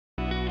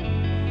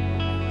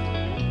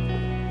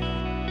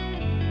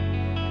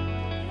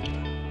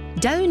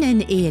Down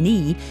in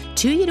A&E,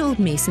 2-year-old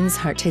Mason's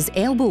hurt his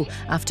elbow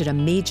after a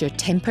major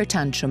temper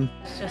tantrum.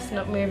 He's just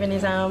not moving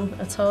his arm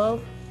at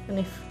all.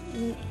 And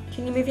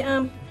can you move your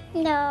arm?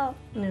 No.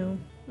 No.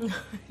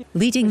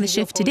 Leading the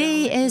shift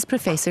today is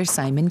Professor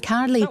Simon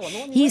Carley.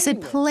 He's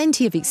had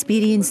plenty of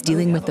experience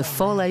dealing with the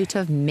fallout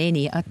of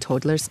many a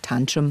toddler's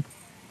tantrum.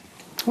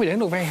 We don't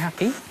look very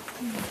happy.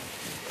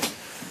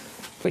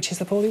 Which is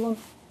the poorly one?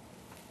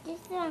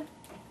 This one.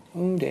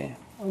 Oh dear.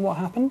 And what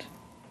happened?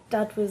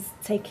 Dad was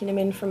taking him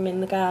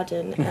in the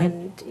garden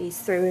and he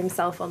threw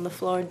himself on the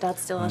floor and Dad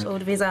still had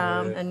hold of his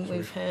arm and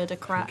we've heard a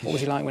crack. What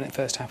was he like when it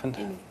first happened?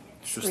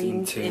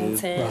 Screamed in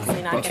tears,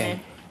 in agony. Okay.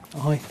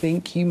 I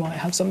think you might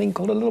have something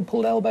called a little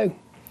pulled elbow.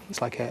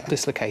 It's like a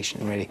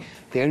dislocation, really.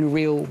 The only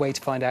real way to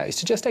find out is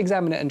to just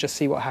examine it and just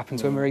see what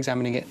happens when we're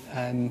examining it.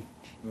 It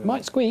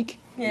might squeak.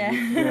 Yeah.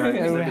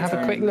 We'll have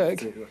a quick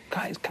look.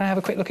 Guys, can I have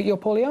a quick look at your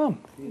poorly arm?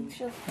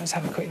 Sure. Let's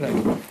have a quick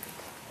look.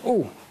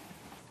 Oh,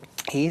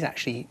 he is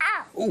actually...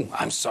 Oh,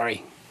 I'm sorry.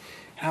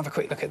 Can I have a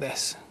quick look at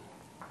this?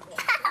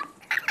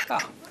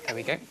 Ah, there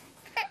we go.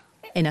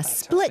 In a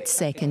split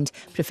second,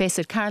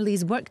 Professor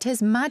Carley's worked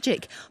his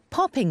magic,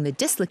 popping the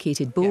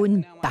dislocated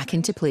bone back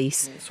into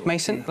place.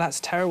 Mason, that's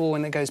terrible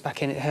when it goes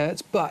back in, it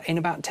hurts, but in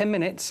about 10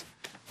 minutes,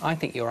 I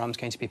think your arm's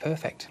going to be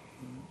perfect.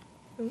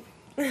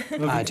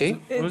 I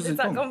do. Is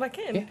that gone back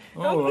in? Yeah.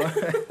 Oh,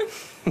 right.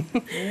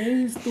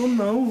 He's done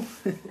now.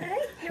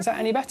 Is that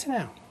any better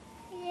now?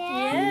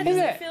 Yeah, does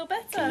it feel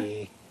better?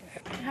 Yeah.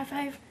 High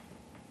five.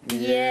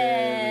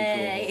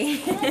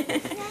 Yay!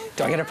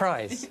 Do I get a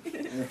prize?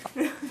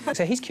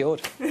 So he's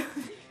cured. Thank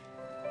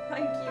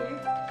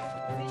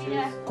you.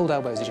 Yeah. Pulled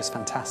elbows are just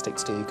fantastic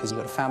to do because you've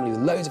got a family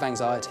with loads of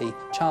anxiety,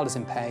 child is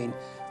in pain.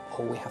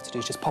 All we have to do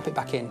is just pop it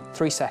back in.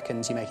 3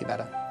 seconds, you make it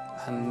better.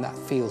 And that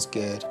feels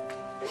good.